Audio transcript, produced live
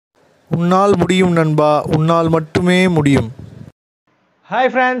உன்னால் முடியும் நண்பா, உன்னால் மட்டுமே முடியும். Hi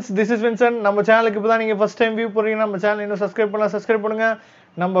friends, this is Vincent. நம்ம சேனலுக்கு இப்போ தான் நீங்கள் ஃபஸ்ட் டைம் வியூ போகிறீங்கன்னா நம்ம சேனல் இன்னும் சப்ஸ்கிரைப் பண்ணலாம், சப்ஸ்கிரைப் பண்ணுங்கள்.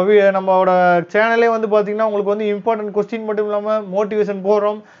 நம்மளோட சேனலே வந்து பார்த்தீங்கன்னா உங்களுக்கு வந்து இம்பார்ட்டன்ட் கொஸ்டின் மட்டும் இல்லாமல் மோட்டிவேஷன்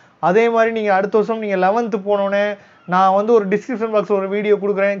போடுறோம். அதே மாதிரி நீங்கள் அடுத்த வருஷம் நீங்கள் 11th போனோடனே நான் வந்து ஒரு டிஸ்கிரிப்ஷன் பாக்ஸ் ஒரு வீடியோ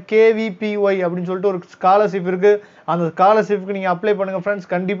கொடுக்குறேன். KVPY அப்படின்னு சொல்லிட்டு ஒரு ஸ்காலர்ஷிப் இருக்குது. அந்த ஸ்காலர்ஷிப்புக்கு நீங்கள் அப்ளை பண்ணுங்கள்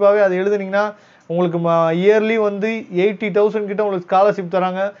ஃப்ரெண்ட்ஸ். கண்டிப்பாகவே அது எழுதுனீங்கன்னா உங்களுக்கு இயர்லி வந்து 80,000 கிட்ட உங்களுக்கு ஸ்காலர்ஷிப்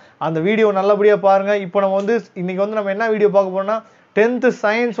தராங்க. அந்த வீடியோ நல்லபடியாக பாருங்கள். இப்போ நம்ம வந்து இன்றைக்கி வந்து நம்ம என்ன வீடியோ பார்க்க போகிறோம்னா 10th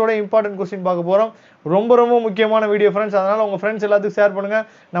சயின்ஸோட இம்பார்ட்டன்ட் கொஸ்டின் பார்க்க போகிறோம். ரொம்ப முக்கியமான வீடியோ ஃப்ரெண்ட்ஸ். அதனால் உங்கள் ஃப்ரெண்ட்ஸ் எல்லாத்துக்கும் ஷேர் பண்ணுங்கள்.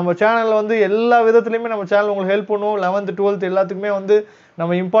 நம்ம சேனலில் வந்து எல்லா விதத்துலையுமே நம்ம சேனல் உங்களுக்கு ஹெல்ப் பண்ணுவோம். 11th 12th எல்லாத்துக்குமே வந்து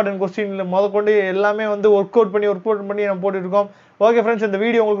நம்ம இம்பார்ட்டன்ட் கொஸ்டினில் முதற்கொண்டு எல்லாமே வந்து ஒர்க் அவுட் பண்ணி நம்ம போட்டுருக்கோம். ஓகே ஃப்ரெண்ட்ஸ், இந்த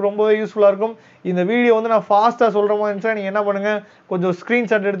வீடியோ உங்களுக்கு ரொம்பவே யூஸ்ஃபுல்லாக இருக்கும். இந்த வீடியோ வந்து நான் ஃபாஸ்ட்டாக சொல்கிற மாதிரி இருந்துச்சுன்னா நீங்கள் என்ன பண்ணுங்கள், கொஞ்சம்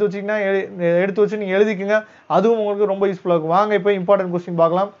ஸ்க்ரீன்ஷாட் எடுத்து வச்சிங்கன்னா எடுத்து வச்சு நீங்கள் எழுதிக்குங்க. அதுவும் உங்களுக்கு ரொம்ப யூஸ்ஃபுல்லாக இருக்கும். வாங்க இப்போ இம்பார்ட்டன்ட் கொஸ்டின்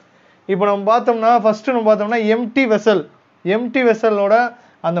பார்க்கலாம். இப்போ நம்ம பார்த்தோம்னா ஃபஸ்ட்டு நம்ம பார்த்தோம்னா எம்டி வெசலோட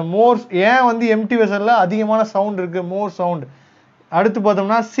அந்த மோர்ஸ் ஏன் வந்து எம்டி வெசலில் அதிகமான சவுண்ட் இருக்குது, மோர் சவுண்ட். அடுத்து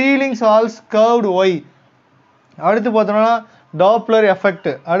பார்த்தோம்னா சீலிங்ஸ் ஆல்ஸ் கர்வ்டு ஒய். அடுத்து பார்த்தோம்னா டாப்ளர் எஃபெக்ட்.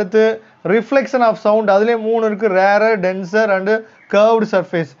 அடுத்து ரிஃப்ளெக்ஷன் ஆஃப் சவுண்ட், அதுலேயே 3 இருக்குது, rarer, tensor and curved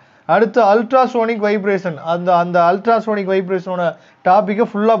surface. அடுத்து அல்ட்ராசோனிக் வைப்ரேஷன், அந்த அல்ட்ராசோனிக் வைப்ரேஷனோட டாப்பிக்கை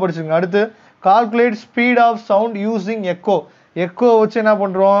ஃபுல்லாக படிச்சுங்க. அடுத்து calculate speed of sound using echo வச்சு என்ன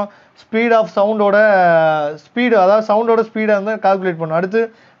பண்ணுறோம், ஸ்பீட் ஆஃப் சவுண்டோட ஸ்பீடு, அதாவது சவுண்டோட ஸ்பீடை வந்து கால்குலேட் பண்ணணும். அடுத்து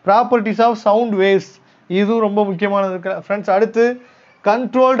ப்ராப்பர்ட்டிஸ் ஆஃப் சவுண்ட் வேவ்ஸ், இதுவும் ரொம்ப முக்கியமானது ஃப்ரெண்ட்ஸ். அடுத்து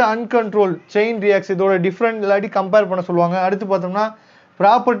கண்ட்ரோல்டு அன்கண்ட்ரோல்டு செயின் ரியாக்ஷன், இதோட டிஃப்ரெண்ட் இல்லாட்டி கம்பேர் பண்ண சொல்லுவாங்க. அடுத்து பார்த்தோம்னா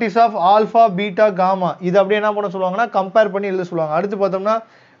properties of alpha beta gamma, இது அப்படியே என்ன பண்ண சொல்லுவாங்கன்னா கம்பேர் பண்ணி எழுத சொல்லுவாங்க. அடுத்து பார்த்தோம்னா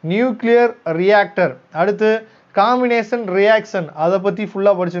நியூக்ளியர் ரியாக்டர். அடுத்து காம்பினேஷன் ரியாக்ஷன், அதை பற்றி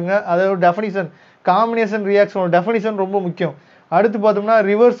ஃபுல்லாக படிச்சுங்க. அதோட டெஃபினிஷன், காம்பினேஷன் ரியாக்ஷனோட டெஃபினிஷன் ரொம்ப முக்கியம். அடுத்து பார்த்தோம்னா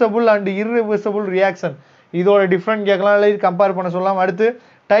ரிவர்சபிள் அண்ட் இர்ரிவர்சபிள் ரியாக்ஷன், இதோட டிஃப்ரெண்ட் கேட்கலாம், இல்லை கம்பேர் பண்ண சொல்லலாம். அடுத்து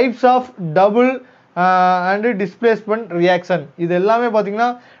types of double and displacement reaction, இது எல்லாமே பார்த்தீங்கன்னா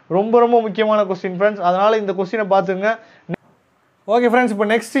ரொம்ப முக்கியமான கொஸ்டின் ஃப்ரெண்ட்ஸ். அதனால் இந்த கொஸ்டினை பார்த்துங்க. ஓகே ஃப்ரெண்ட்ஸ், இப்போ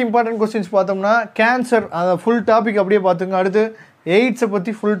நெக்ஸ்ட் இம்பார்ட்டன்ட் கொஸ்டின்ஸ் பார்த்தோம்னா கேன்சர், அதை ஃபுல் டாபிக் அப்படியே பார்த்துங்க. அடுத்து எய்ட்ஸை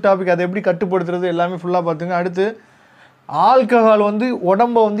பற்றி ஃபுல் டாபிக், அதை எப்படி கட்டுப்படுத்துறது எல்லாமே ஃபுல்லாக பார்த்துங்க. அடுத்து ஆல்கஹால் வந்து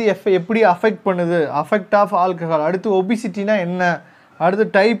உடம்பை வந்து எப்படி அஃபெக்ட் பண்ணுது, அஃபெக்ட் ஆஃப் ஆல்கஹால். அடுத்து ஒபிசிட்டினா என்ன. அடுத்து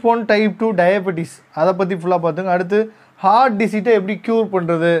டைப் 1 டைப் 2 டயபெட்டிஸ், அதை பற்றி ஃபுல்லாக பார்த்துங்க. அடுத்து ஹார்ட் டிசீஸை எப்படி க்யூர்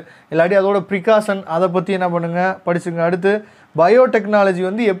பண்ணுறது, இல்லாட்டி அதோட ப்ரிகாஷன், அதை பற்றி என்ன பண்ணுங்கள் படிச்சுங்க. அடுத்து பயோடெக்னாலஜி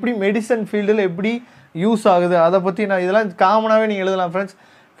வந்து எப்படி மெடிசன் ஃபீல்டில் எப்படி யூஸ் ஆகுது, அதை பற்றி இதெல்லாம் காமனாகவே நீங்கள் எழுதலாம் ஃப்ரெண்ட்ஸ்.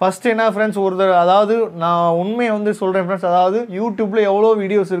 ஃபஸ்ட்டு என்ன ஃப்ரெண்ட்ஸ், அதாவது நான் உண்மையை வந்து சொல்கிறேன் ஃப்ரெண்ட்ஸ், அதாவது யூடியூப்பில் எவ்வளோ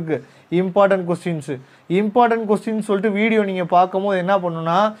வீடியோஸ் இருக்குது இம்பார்ட்டன்ட் கொஸ்டின்ஸ் சொல்லிட்டு வீடியோ நீங்கள் பார்க்கும்போது என்ன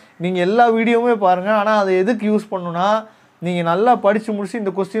பண்ணுன்னா, நீங்கள் எல்லா வீடியோவுமே பாருங்கள். ஆனால் அதை எதுக்கு யூஸ் பண்ணுன்னா, நீங்கள் நல்லா படித்து முடிச்சு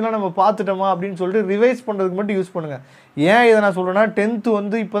இந்த கொஸ்டின்லாம் நம்ம பார்த்துட்டோமா அப்படின்னு சொல்லிட்டு ரிவைஸ் பண்ணுறதுக்கு மட்டும் யூஸ் பண்ணுங்கள். ஏன் இதை நான் சொல்கிறேன்னா, 10th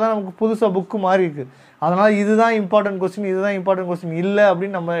வந்து இப்போ தான் நமக்கு புதுசாக புக்கு மாறி இருக்குது. அதனால் இதுதான் இம்பார்ட்டன்ட் கொஸ்டின் இல்லை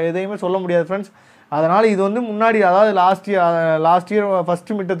அப்படின்னு நம்ம எதையுமே சொல்ல முடியாது ஃப்ரெண்ட்ஸ். அதனால் இது வந்து முன்னாடி, அதாவது லாஸ்ட் இயர்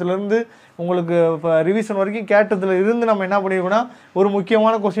ஃபஸ்ட்டு மிட்டத்துலேருந்து உங்களுக்கு இப்போ ரிவிஷன் வரைக்கும் கேட்டதில் இருந்து நம்ம என்ன பண்ணியிருக்கோம்னா ஒரு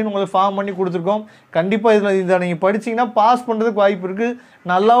முக்கியமான கொஸ்டின் உங்களுக்கு ஃபார்ம் பண்ணி கொடுத்துருக்கோம். கண்டிப்பாக இதை நீங்கள் படிச்சிங்கன்னா பாஸ் பண்ணுறதுக்கு வாய்ப்பு இருக்குது,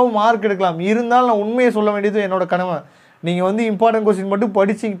 நல்லாவும் மார்க் எடுக்கலாம். இருந்தாலும் நான் உண்மையை சொல்ல வேண்டியது என்னோட கடமை. நீங்கள் வந்து இம்பார்ட்டன்ட் கொஸ்டின் மட்டும்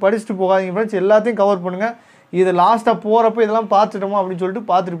படிச்சுட்டு போகாதீங்க ஃப்ரெண்ட்ஸ், எல்லாத்தையும் கவர் பண்ணுங்கள். இது லாஸ்ட்டாக போகிறப்ப இதெல்லாம் பார்த்துட்டோமா அப்படின்னு சொல்லிட்டு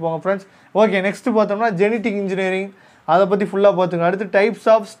பார்த்துட்டு போங்க ஃப்ரெண்ட்ஸ். ஓகே, நெக்ஸ்ட்டு பார்த்தோம்னா ஜெனட்டிக் இன்ஜினியரிங், அதை பற்றி ஃபுல்லாக பார்த்துங்க. அடுத்து டைப்ஸ்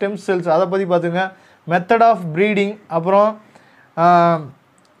ஆஃப் ஸ்டெம் செல்ஸ், அதை பற்றி பார்த்துங்க. மெத்தட் ஆஃப் ப்ரீடிங், அப்புறம்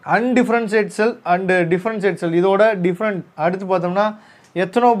அன்டிஃப்ரென்ஷியேட் செல் அண்டு டிஃப்ரென்ஷியேட் செல், இதோட டிஃப்ரெண்ட். அடுத்து பார்த்தோம்னா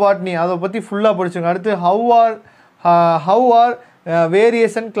எத்னோபாட்னி, அதை பற்றி ஃபுல்லாக படிச்சுங்க. அடுத்து ஹவ் ஆர்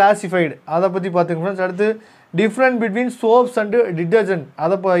வேரியேஷன் கிளாசிஃபைடு, அதை பற்றி பார்த்துங்க ஃப்ரெண்ட்ஸ். அடுத்து different between soaps and detergent,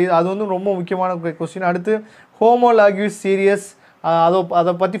 அது வந்து ரொம்ப முக்கியமான கொஸ்டின். அடுத்து ஹோமோலாகியூஸ் சீரியஸ்,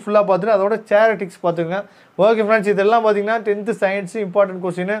 அதை பற்றி ஃபுல்லாக பார்த்துட்டு அதோட சேரட்டிக்ஸ் பார்த்துங்க. ஓகே ஃப்ரெண்ட்ஸ், இதெல்லாம் பார்த்தீங்கன்னா 10th சயின்ஸ் இம்பார்ட்டன்ட்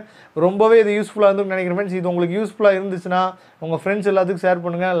கொஸ்டின். ரொம்பவே இது யூஸ்ஃபுல்லாக இருந்துன்னு நினைக்கிறேன் ஃப்ரெண்ட்ஸ். இது உங்களுக்கு யூஸ்ஃபுல்லாக இருந்துச்சுன்னா உங்கள் ஃப்ரெண்ட்ஸ் எல்லாத்துக்கும் ஷேர்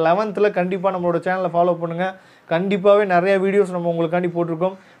பண்ணுங்கள். 11th கண்டிப்பாக நம்மளோட சேனலை ஃபாலோ பண்ணுங்கள். கண்டிப்பாகவே நிறைய வீடியோஸ் நம்ம உங்களுக்காண்டி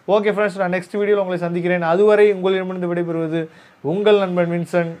போட்டிருக்கோம். ஓகே ஃப்ரெண்ட்ஸ், நான் நெக்ஸ்ட் வீடியோவில் உங்களை சந்திக்கிறேன். அதுவரை உங்களிடமிருந்து விடைபெறுவது உங்கள் நண்பன்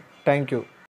வின்சென்ட். தேங்க்யூ.